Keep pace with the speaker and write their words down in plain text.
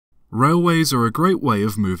Railways are a great way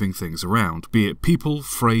of moving things around, be it people,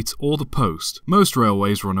 freight, or the post. Most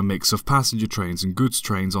railways run a mix of passenger trains and goods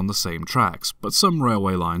trains on the same tracks, but some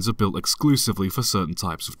railway lines are built exclusively for certain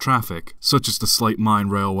types of traffic, such as the slate mine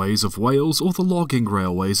railways of Wales or the logging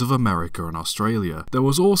railways of America and Australia. There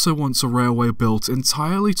was also once a railway built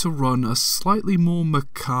entirely to run a slightly more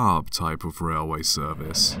macabre type of railway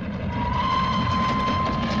service.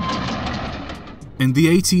 In the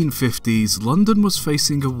 1850s, London was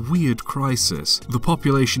facing a weird crisis. The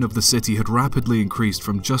population of the city had rapidly increased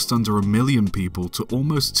from just under 1 million people to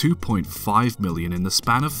almost 2.5 million in the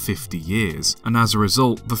span of 50 years, and as a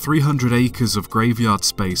result, the 300 acres of graveyard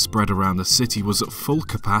space spread around the city was at full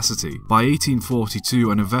capacity. By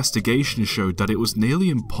 1842, an investigation showed that it was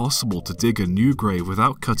nearly impossible to dig a new grave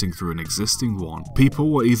without cutting through an existing one.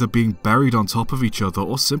 People were either being buried on top of each other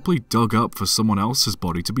or simply dug up for someone else's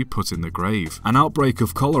body to be put in the grave. An outbreak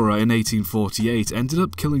of cholera in 1848 ended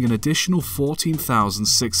up killing an additional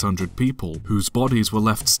 14,600 people, whose bodies were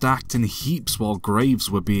left stacked in heaps while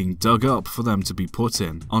graves were being dug up for them to be put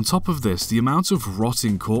in. On top of this, the amount of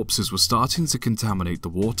rotting corpses was starting to contaminate the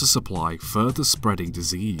water supply, further spreading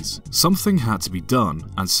disease. Something had to be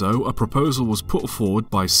done, and so a proposal was put forward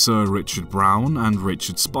by Sir Richard Brown and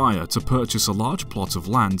Richard Spire to purchase a large plot of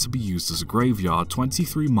land to be used as a graveyard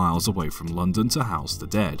 23 miles away from London to house the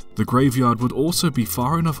dead. The graveyard would also be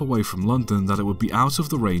far enough away from London that it would be out of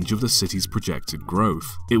the range of the city's projected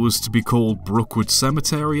growth. It was to be called Brookwood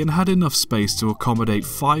Cemetery and had enough space to accommodate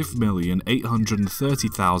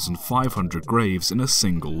 5,830,500 graves in a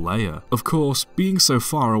single layer. Of course, being so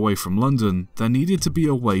far away from London, there needed to be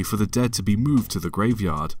a way for the dead to be moved to the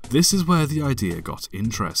graveyard. This is where the idea got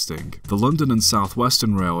interesting. The London and South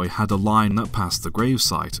Western Railway had a line that passed the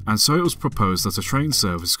gravesite, and so it was proposed that a train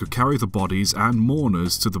service could carry the bodies and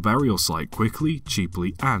mourners to the burial site quickly,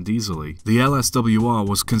 cheaply, and easily. The LSWR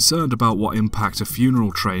was concerned about what impact a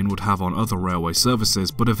funeral train would have on other railway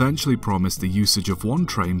services, but eventually promised the usage of one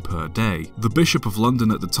train per day. The Bishop of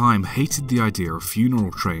London at the time hated the idea of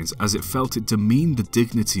funeral trains as it felt it demeaned the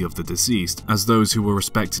dignity of the deceased, as those who were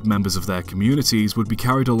respected members of their communities would be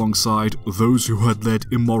carried alongside those who had led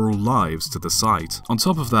immoral lives to the site. On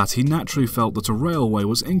top of that, he naturally felt that a railway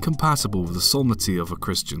was incompatible with the solemnity of a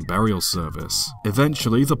Christian burial service.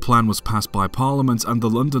 Eventually, the plan was passed by Parliament and the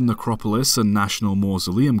London Necropolis and National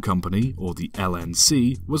Mausoleum Company, or the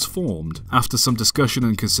LNC, was formed. After some discussion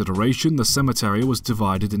and consideration, the cemetery was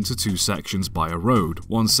divided into two sections by a road,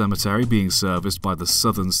 one cemetery being serviced by the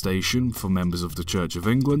Southern Station for members of the Church of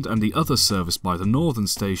England and the other serviced by the Northern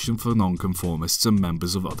Station for nonconformists and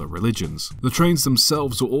members of other religions. The trains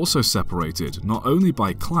themselves were also separated, not only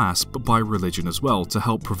by class but by religion as well, to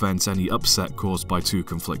help prevent any upset caused by two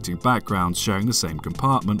conflicting backgrounds sharing the same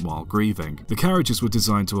compartment while grieving. The carriages were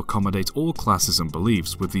designed to accommodate all classes and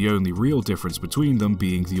beliefs, with the only real difference between them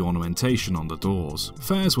being the ornamentation on the doors.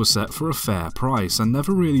 Fares were set for a fair price and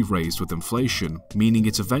never really raised with inflation, meaning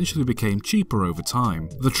it eventually became cheaper over time.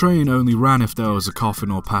 The train only ran if there was a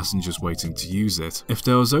coffin or passengers waiting to use it. If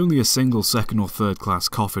there was only a single second or third class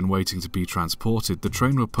coffin waiting to be transported, the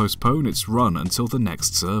train would postpone its run until the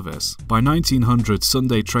next service. By 1900,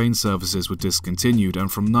 Sunday train services were discontinued,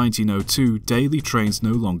 and from 1902, daily trains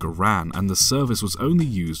no longer ran, and the service was only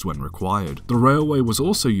used when required. The railway was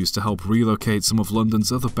also used to help relocate some of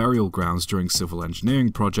London's other burial grounds during civil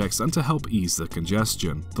engineering projects and to help ease the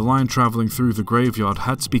congestion. The line travelling through the graveyard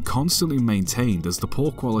had to be constantly maintained as the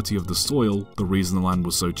poor quality of the soil, the reason the land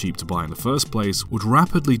was so cheap to buy in the first place, would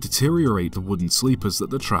rapidly deteriorate the wooden sleepers that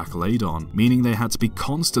the track laid on, meaning they had to be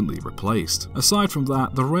constantly replaced. Aside from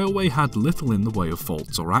that, the railway had little in the way of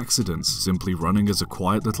faults or accidents, simply running as a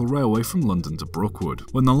quiet little railway from London to Brookwood.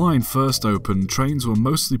 When the line first opened, trains were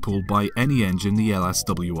mostly pulled by any engine the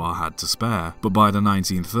LSWR had to spare, but by the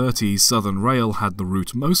 1930s, Southern Rail had the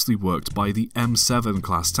route mostly worked by the M7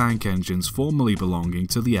 class tank engines formerly belonging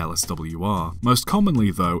to the LSWR. Most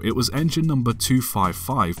commonly though, it was engine number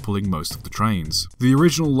 255 pulling most of the trains. The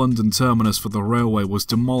original London terminus for the railway was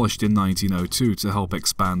demolished in 1902 to help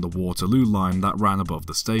expand the Waterloo line that ran above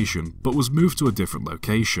the station, but was moved to a different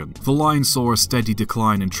location. The line saw a steady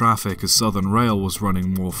decline in traffic as Southern Rail was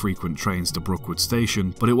running more frequent trains to Brookwood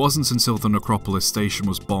Station, but it wasn't until the Necropolis station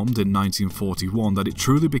was bombed in 1941 that it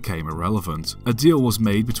truly became irrelevant. A deal was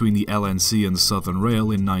made between the LNC and Southern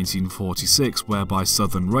Rail in 1946 whereby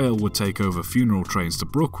Southern Rail would take over funeral trains to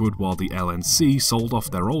Brookwood while the LNC sold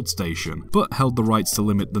off their old station, but held the rights to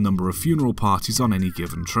limit the number of funeral parties on any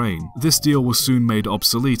given train. This deal was soon made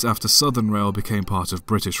obsolete after Southern Rail became part of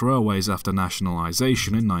British Railways after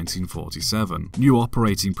nationalisation in 1947. New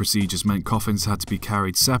operating procedures meant coffins had to be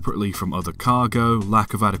carried separately from other cargo,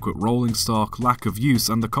 lack of adequate rolling stock, lack of use,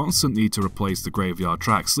 and the constant need to replace the graveyard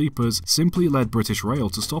track sleepers simply led British Rail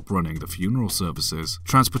to stop running the funeral services.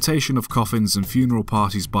 Transportation of coffins and funeral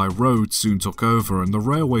parties by road soon took over, and the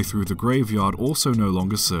railway through the graveyard also no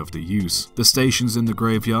longer served a use. The stations in the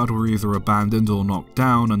graveyard were either abandoned or knocked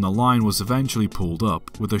down, and the line was eventually pulled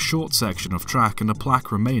up, with a short section of track and a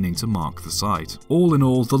plaque remaining to mark the site. All in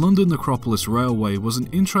all, the London Necropolis Railway was an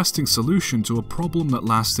interesting solution to a problem that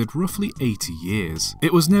lasted roughly 80 years.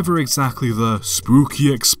 It was never exactly the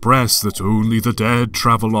spooky express that only the dead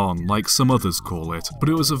travel on, like some others call it, but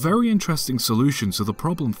it was a very interesting solution to the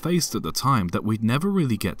problem faced at the time that we'd never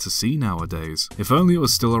really get to see nowadays. If only it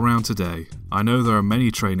was still around today. I know there are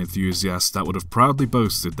many train enthusiasts that would have proudly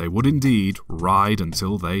boasted they would indeed ride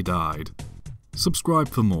until they died. Subscribe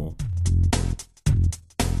for more.